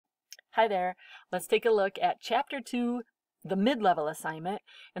Hi there. Let's take a look at Chapter 2, the mid-level assignment,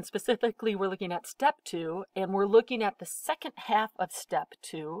 and specifically we're looking at Step 2, and we're looking at the second half of Step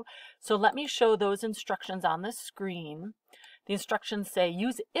 2. So let me show those instructions on the screen. The instructions say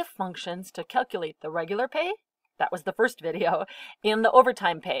use if functions to calculate the regular pay, that was the first video, and the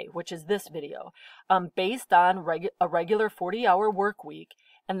overtime pay, which is this video, based on a regular 40-hour work week.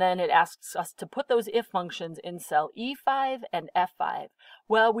 And then it asks us to put those if functions in cell E5 and F5.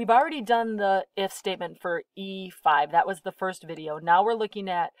 Well, we've already done the if statement for E5. That was the first video. Now we're looking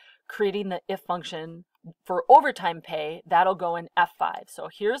at creating the if function for overtime pay. That'll go in F5. So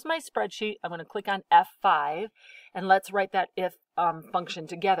here's my spreadsheet. I'm going to click on F5 and let's write that if function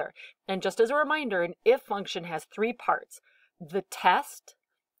together. And just as a reminder, an if function has three parts. The test.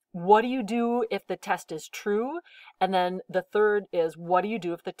 What do you do if the test is true? And then the third is, what do you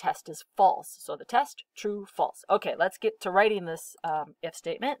do if the test is false? So the test, true, false. Okay, let's get to writing this if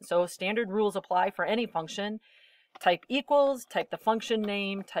statement. So standard rules apply for any function. Type equals, type the function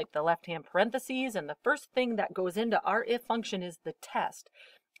name, type the left-hand parentheses, and the first thing that goes into our if function is the test.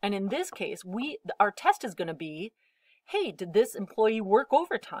 And in this case, our test is going to be, hey, did this employee work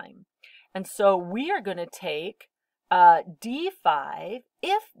overtime? And so we are going to take D5,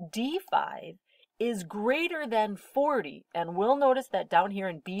 if D5 is greater than 40, and we'll notice that down here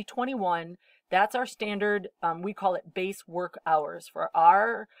in B21, that's our standard, we call it base work hours. For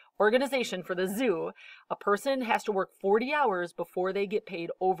our organization, for the zoo, a person has to work 40 hours before they get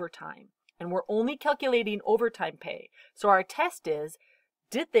paid overtime. And we're only calculating overtime pay. So our test is,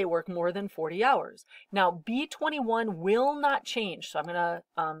 did they work more than 40 hours? Now, B21 will not change. So I'm going to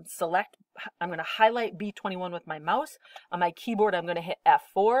I'm going to highlight B21 with my mouse. On my keyboard, I'm going to hit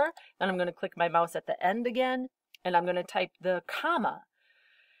F4. Then I'm going to click my mouse at the end again, and I'm going to type the comma.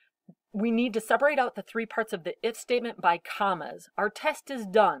 We need to separate out the three parts of the if statement by commas. Our test is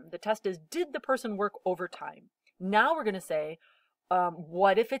done. The test is, did the person work overtime? Now we're going to say,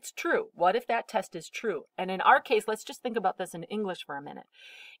 what if it's true? What if that test is true? And in our case, let's just think about this in English for a minute.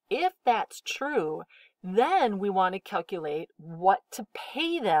 If that's true, then we want to calculate what to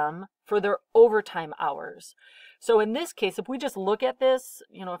pay them for their overtime hours. So in this case, if we just look at this,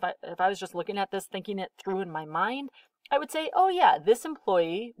 you know, if I was just looking at this, thinking it through in my mind, I would say, oh yeah, this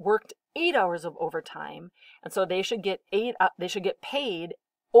employee worked 8 hours of overtime, and so they should get paid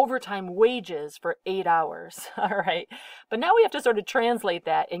overtime wages for 8 hours. All right. But now we have to sort of translate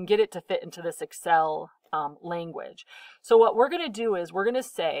that and get it to fit into this Excel language. So what we're going to do is we're going to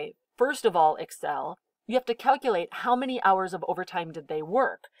say, first of all, Excel, you have to calculate how many hours of overtime did they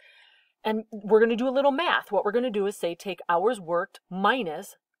work. And we're going to do a little math. What we're going to do is say take hours worked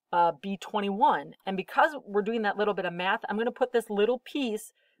minus B21. And because we're doing that little bit of math, I'm going to put this little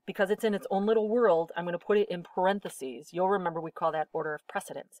piece, because it's in its own little world, I'm going to put it in parentheses. You'll remember we call that order of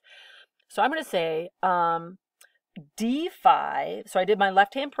precedence. So I'm going to say D5. So I did my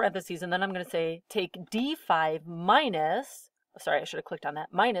left-hand parentheses, and then I'm going to say take D5 minus, sorry, I should have clicked on that,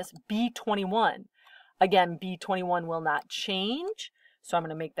 minus B21. Again, B21 will not change. So I'm going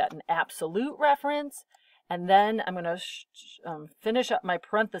to make that an absolute reference. And then I'm going to finish up my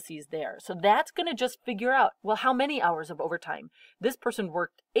parentheses there. So that's going to just figure out, well, how many hours of overtime? This person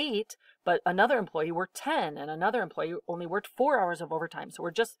worked 8, but another employee worked 10, and another employee only worked 4 hours of overtime. So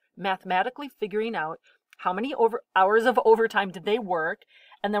we're just mathematically figuring out how many hours of overtime did they work,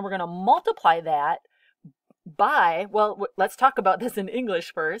 and then we're going to multiply that by, well, let's talk about this in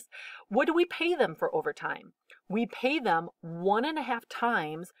English first. What do we pay them for overtime? We pay them 1.5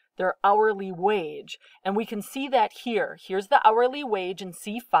 times their hourly wage. And we can see that here. Here's the hourly wage in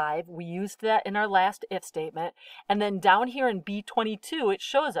C5. We used that in our last if statement. And then down here in B22, it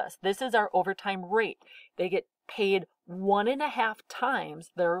shows us this is our overtime rate. They get paid 1.5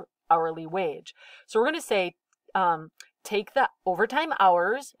 times their hourly wage. So we're going to say, take the overtime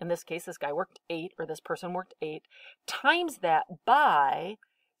hours, in this case, this guy worked 8, or this person worked 8, times that by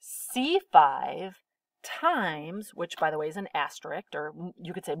C5 times, which by the way is an asterisk, or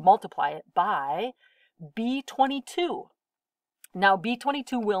you could say multiply it by B22. Now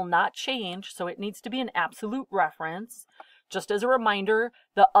B22 will not change, so it needs to be an absolute reference. Just as a reminder,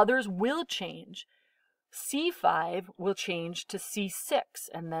 the others will change. C5 will change to C6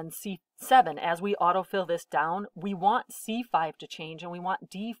 and then C7. As we autofill this down, we want C5 to change and we want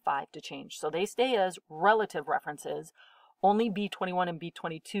D5 to change. So they stay as relative references. Only B21 and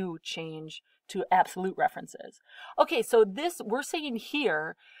B22 change to absolute references. Okay, so this, we're saying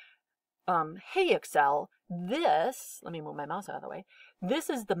here, hey Excel, this, let me move my mouse out of the way, this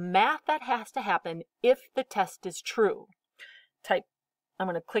is the math that has to happen if the test is true. I'm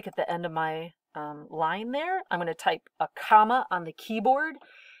going to click at the end of my line there. I'm going to type a comma on the keyboard.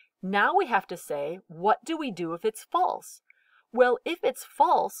 Now we have to say, what do we do if it's false? Well, if it's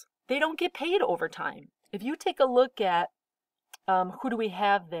false, they don't get paid overtime. If you take a look at, who do we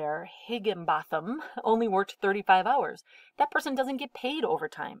have there? Higginbotham only worked 35 hours. That person doesn't get paid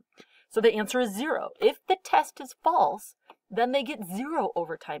overtime. So the answer is 0. If the test is false, then they get 0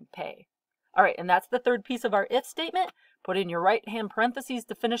 overtime pay. All right, and that's the third piece of our if statement. Put in your right-hand parentheses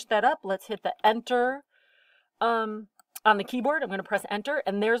to finish that up. Let's hit the enter on the keyboard. I'm going to press enter,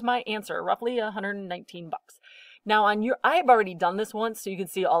 and there's my answer, roughly $119. Now I've already done this once, so you can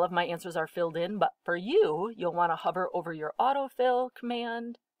see all of my answers are filled in, but for you, you'll want to hover over your autofill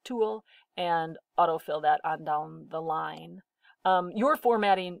command tool and autofill that on down the line. Your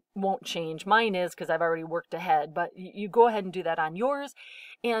formatting won't change. Mine is because I've already worked ahead, but you go ahead and do that on yours.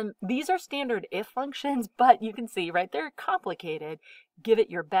 And these are standard if functions, but you can see right there, complicated. Give it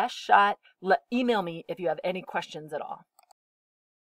your best shot. Email me if you have any questions at all.